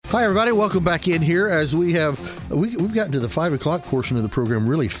Hi, everybody. Welcome back in here as we've gotten to the 5 o'clock portion of the program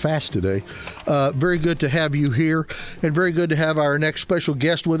really fast today. Very good to have you here, and very good to have our next special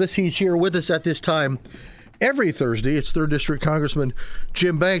guest with us. He's here with us at this time every Thursday. It's 3rd District Congressman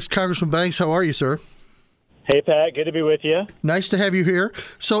Jim Banks. Congressman Banks, how are you, sir? Hey, Pat. Good to be with you. Nice to have you here.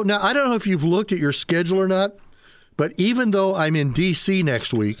 So now, I don't know if you've looked at your schedule or not, but even though I'm in D.C.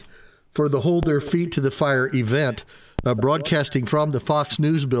 next week for the Hold Their Feet to the Fire event, broadcasting from the Fox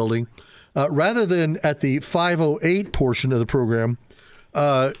News building, rather than at the 5:08 portion of the program,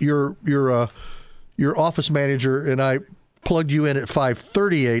 your office manager and I plugged you in at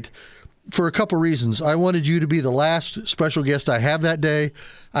 5:38 for a couple reasons. I wanted you to be the last special guest I have that day.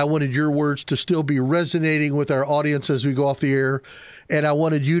 I wanted your words to still be resonating with our audience as we go off the air, and I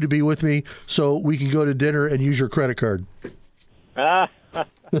wanted you to be with me so we can go to dinner and use your credit card. I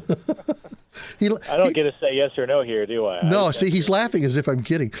don't get to say yes or no here, do I? No, see, he's laughing as if I'm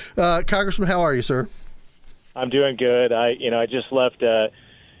kidding. Congressman, how are you, sir? I'm doing good. I just left a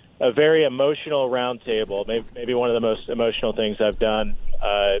very emotional roundtable, maybe one of the most emotional things I've done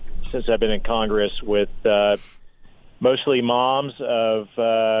since I've been in Congress, with mostly moms of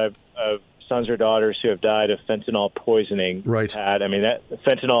sons or daughters who have died of fentanyl poisoning. Right. Pat. I mean,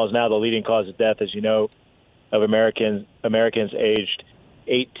 fentanyl is now the leading cause of death, as you know, of Americans aged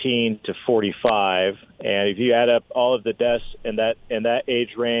 18 to 45, and if you add up all of the deaths in that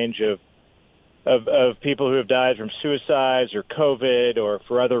age range of people who have died from suicides or COVID or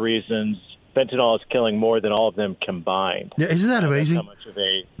for other reasons, fentanyl is killing more than all of them combined. Yeah, isn't that amazing? That's how much of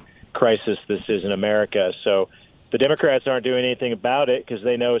a crisis this is in America. So the Democrats aren't doing anything about it because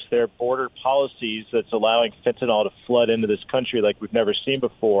they know it's their border policies that's allowing fentanyl to flood into this country like we've never seen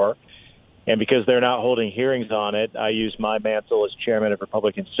before. And because they're not holding hearings on it, I used my mantle as chairman of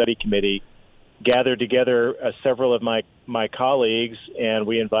Republican Study Committee, gathered together several of my colleagues, and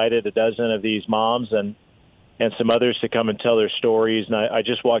we invited a dozen of these moms and some others to come and tell their stories. And I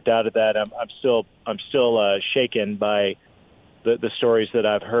just walked out of that. I'm still shaken by the stories that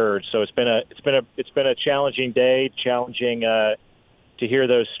I've heard. So it's been a challenging day, challenging to hear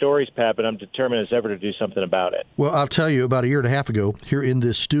those stories, Pat, but I'm determined as ever to do something about it. Well, I'll tell you, about a year and a half ago, here in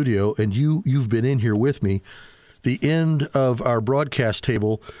this studio, and you've been in here with me, the end of our broadcast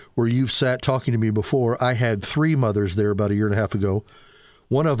table where you've sat talking to me before, I had 3 mothers there about a year and a half ago.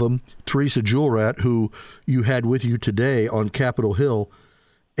 One of them, Teresa Jewelrat, who you had with you today on Capitol Hill,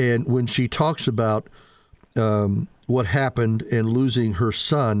 and when she talks about what happened and losing her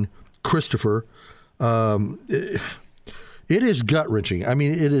son, Christopher, it is gut-wrenching. I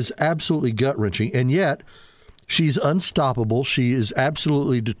mean, it is absolutely gut-wrenching. And yet, she's unstoppable. She is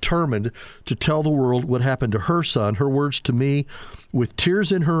absolutely determined to tell the world what happened to her son. Her words to me, with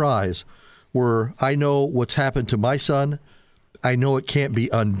tears in her eyes, were, I know what's happened to my son. I know it can't be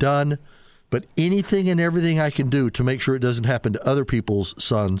undone. But anything and everything I can do to make sure it doesn't happen to other people's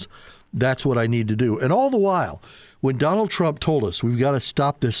sons, that's what I need to do. And all the while, when Donald Trump told us we've got to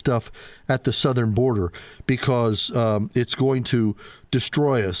stop this stuff at the southern border because it's going to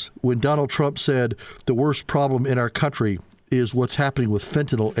destroy us, when Donald Trump said the worst problem in our country is what's happening with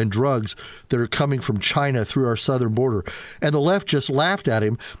fentanyl and drugs that are coming from China through our southern border, and the left just laughed at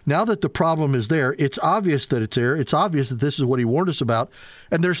him. Now that the problem is there, it's obvious that it's there. It's obvious that this is what he warned us about,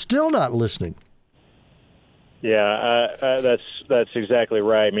 and they're still not listening. Yeah, that's exactly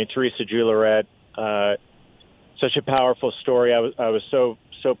right. I mean, Teresa Jewelrat, such a powerful story. I was so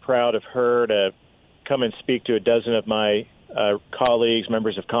proud of her to come and speak to a dozen of my colleagues,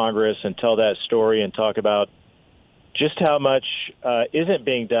 members of Congress, and tell that story and talk about just how much isn't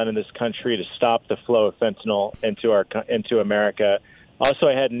being done in this country to stop the flow of fentanyl into America. Also,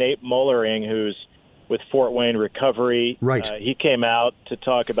 I had Nate Mullering, who's with Fort Wayne Recovery. Right. He came out to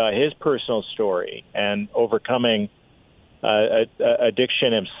talk about his personal story and overcoming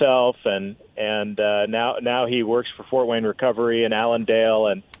addiction himself, and now he works for Fort Wayne Recovery in Allendale,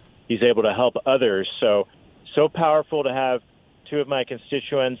 and he's able to help others. So powerful to have 2 of my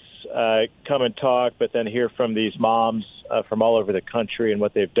constituents come and talk, but then hear from these moms from all over the country and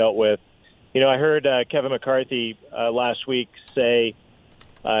what they've dealt with. You know, I heard Kevin McCarthy last week say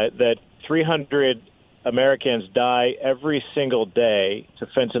that 300 Americans die every single day to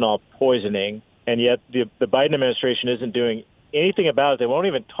fentanyl poisoning, and yet the Biden administration isn't doing anything about it. They won't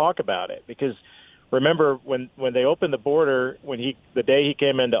even talk about it because, remember, when they opened the border, the day he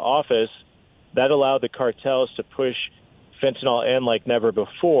came into office, that allowed the cartels to push fentanyl in like never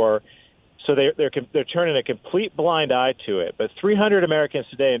before. So they're turning a complete blind eye to it. But 300 Americans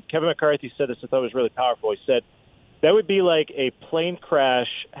today, and Kevin McCarthy said this, I thought was really powerful. He said that would be like a plane crash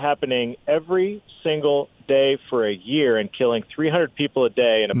happening every single day for a year and killing 300 people a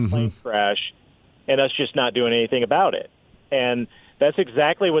day in a plane crash, and us just not doing anything about it. And that's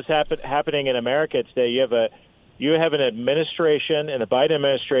exactly what's happening in America today. You have an administration and the Biden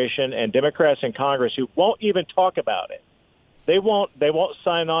administration and Democrats in Congress who won't even talk about it. They won't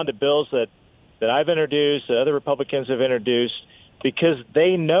sign on to bills that I've introduced, that other Republicans have introduced, because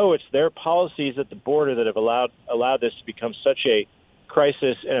they know it's their policies at the border that have allowed this to become such a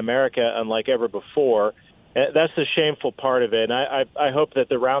crisis in America unlike ever before. And that's the shameful part of it. And I hope that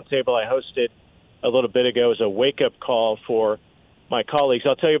the roundtable I hosted a little bit ago is a wake-up call for my colleagues.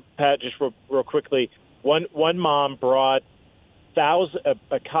 I'll tell you, Pat, just real quickly, one mom brought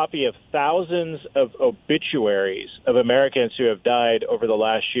a copy of thousands of obituaries of Americans who have died over the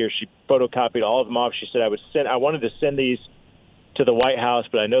last year. She photocopied all of them off. She said, I wanted to send these to the White House,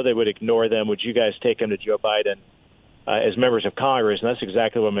 but I know they would ignore them. Would you guys take them to Joe Biden as members of Congress? And that's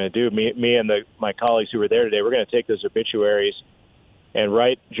exactly what I'm going to do. Me and my colleagues who were there today, we're going to take those obituaries and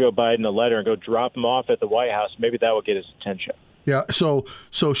write Joe Biden a letter and go drop them off at the White House. Maybe that will get his attention. Yeah, so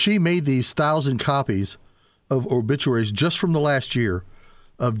she made these 1,000 copies of obituaries just from the last year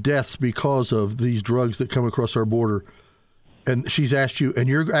of deaths because of these drugs that come across our border. And she's asked you, and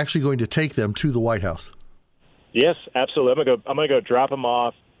you're actually going to take them to the White House. Yes, absolutely. I'm going to go drop them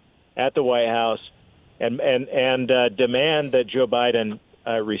off at the White House and demand that Joe Biden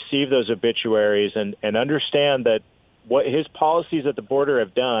receive those obituaries and understand that what his policies at the border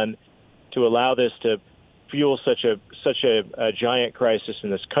have done to allow this to fuel such a giant crisis in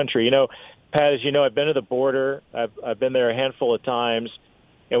this country. You know, Pat, as you know, I've been to the border. I've been there a handful of times,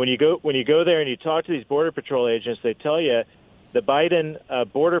 and when you go there and you talk to these Border Patrol agents, they tell you the Biden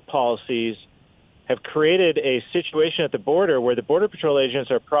border policies have created a situation at the border where the Border Patrol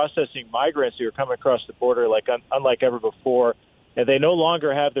agents are processing migrants who are coming across the border unlike ever before, and they no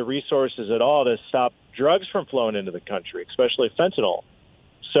longer have the resources at all to stop drugs from flowing into the country, especially fentanyl.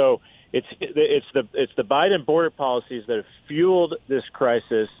 So it's the Biden border policies that have fueled this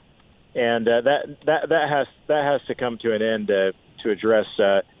crisis, and that has to come to an end to address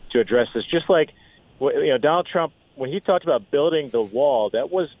this. Just like Donald Trump, when he talked about building the wall, that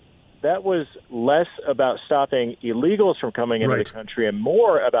was less about stopping illegals from coming into the country and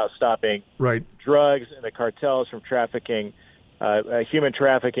more about stopping drugs and the cartels from trafficking, human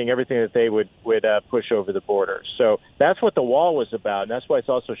trafficking, everything that they would push over the border. So that's what the wall was about, and that's why it's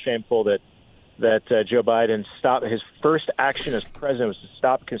also shameful that Joe Biden stopped. His first action as president was to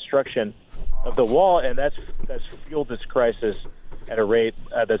stop construction of the wall, and that's fueled this crisis at a rate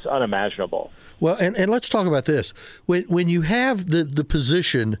that's unimaginable. Well, and let's talk about this. When you have the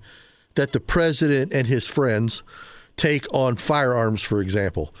position that the president and his friends take on firearms, for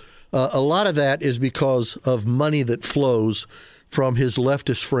example, a lot of that is because of money that flows from his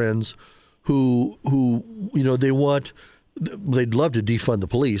leftist friends who they'd love to defund the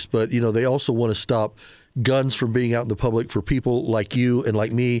police, but they also want to stop guns from being out in the public for people like you and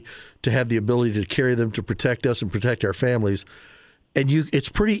like me to have the ability to carry them to protect us and protect our families. And it's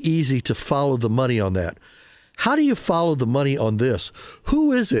pretty easy to follow the money on that. How do you follow the money on this?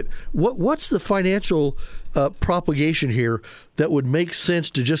 Who is it? What's the financial propagation here that would make sense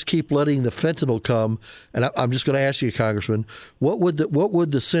to just keep letting the fentanyl come? And I'm just going to ask you, Congressman, what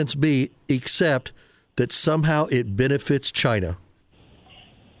would the sense be except that somehow it benefits China?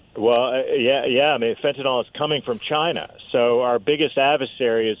 Well, yeah. I mean, fentanyl is coming from China. So our biggest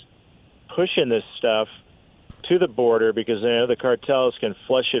adversary is pushing this stuff to the border because the cartels can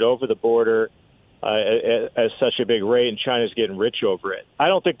flush it over the border at such a big rate, and China's getting rich over it. I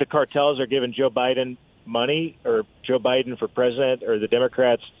don't think the cartels are giving Joe Biden money or Joe Biden for president or the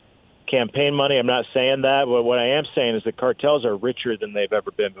Democrats campaign money. I'm not saying that, but what I am saying is the cartels are richer than they've ever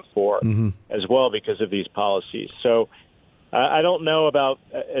been before as well because of these policies. So I don't know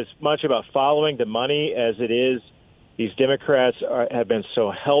as much about following the money as it is these Democrats have been so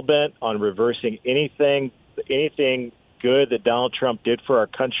hell-bent on reversing anything good that Donald Trump did for our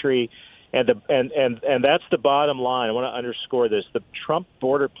country. And that's the bottom line. I want to underscore this. The Trump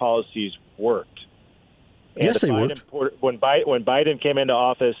border policies worked. And yes, they worked. When Biden came into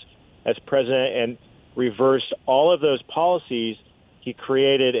office as president and reversed all of those policies, he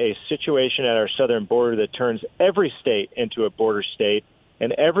created a situation at our southern border that turns every state into a border state,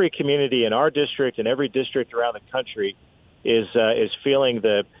 and every community in our district and every district around the country is feeling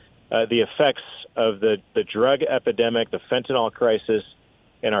the effects of the drug epidemic, the fentanyl crisis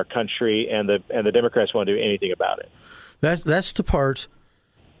in our country, and the Democrats won't do anything about it. That's the part.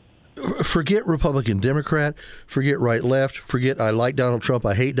 Forget Republican, Democrat, forget right, left, forget I like Donald Trump,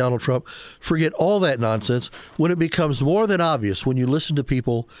 I hate Donald Trump, forget all that nonsense. When it becomes more than obvious, when you listen to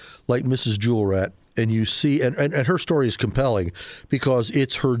people like Mrs. Jewelrat and you see, and her story is compelling because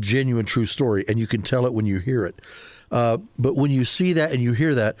it's her genuine, true story, and you can tell it when you hear it. But when you see that and you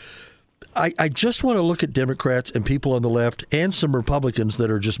hear that, I just want to look at Democrats and people on the left and some Republicans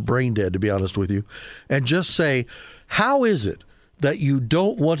that are just brain dead, to be honest with you, and just say, how is it that you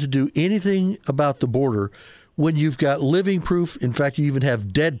don't want to do anything about the border when you've got living proof, in fact, you even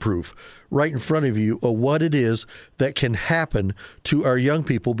have dead proof right in front of you of what it is that can happen to our young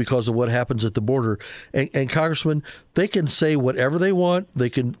people because of what happens at the border. And Congressman, they can say whatever they want. They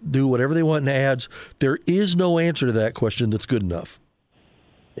can do whatever they want in ads. There is no answer to that question that's good enough.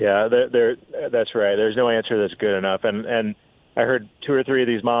 Yeah, that's right. There's no answer that's good enough. And I heard 2 or 3 of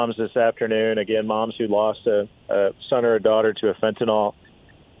these moms this afternoon, again, moms who lost a son or a daughter to a fentanyl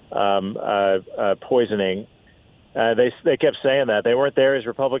poisoning. They kept saying that. They weren't there as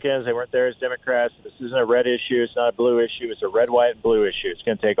Republicans. They weren't there as Democrats. This isn't a red issue. It's not a blue issue. It's a red, white, and blue issue. It's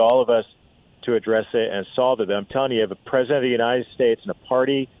going to take all of us to address it and solve it. But I'm telling you, you have a president of the United States and a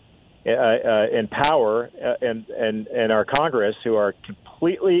party in power and our Congress who are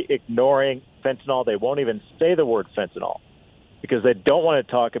completely ignoring fentanyl. They won't even say the word fentanyl because they don't want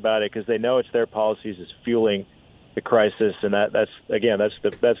to talk about it because they know it's their policies is fueling the crisis. And that's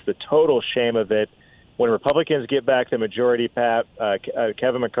the total shame of it. When Republicans get back the majority, Pat,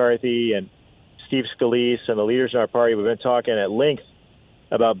 Kevin McCarthy and Steve Scalise and the leaders in our party, we've been talking at length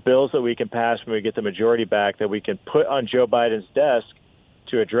about bills that we can pass when we get the majority back that we can put on Joe Biden's desk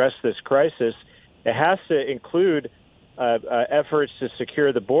to address this crisis. It has to include efforts to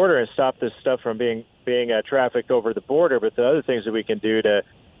secure the border and stop this stuff from being trafficked over the border, but the other things that we can do to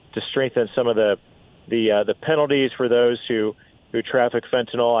strengthen some of the penalties for those who traffic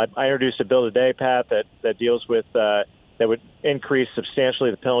fentanyl. I introduced a bill today, Pat, that deals with that would increase substantially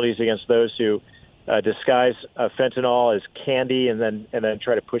the penalties against those who disguise fentanyl as candy and then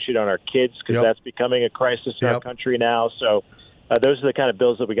try to push it on our kids because that's becoming a crisis in our country now. So those are the kind of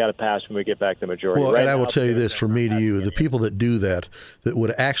bills that we got to pass when we get back the majority. Well, and I will tell you this, from me to you, the people that do that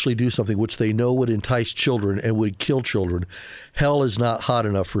would actually do something which they know would entice children and would kill children, hell is not hot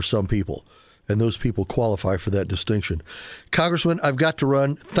enough for some people. And those people qualify for that distinction. Congressman, I've got to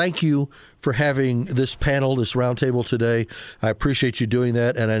run. Thank you for having this panel, this roundtable today. I appreciate you doing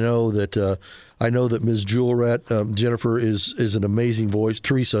that, and I know that Ms. Jewelrat, Jennifer, is an amazing voice.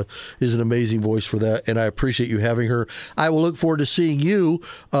 Teresa is an amazing voice for that, and I appreciate you having her. I will look forward to seeing you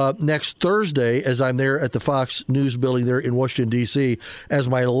next Thursday as I'm there at the Fox News building there in Washington, D.C. as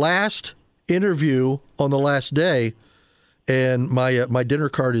my last interview on the last day. And my dinner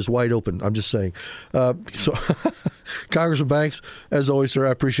card is wide open. I'm just saying. So, Congressman Banks, as always, sir,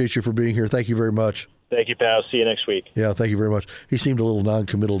 I appreciate you for being here. Thank you very much. Thank you, pal. See you next week. Yeah, thank you very much. He seemed a little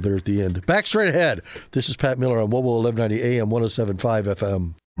non-committal there at the end. Back straight ahead. This is Pat Miller on WOWO 1190 AM, 107.5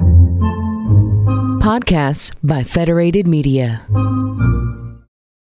 FM. Podcasts by Federated Media.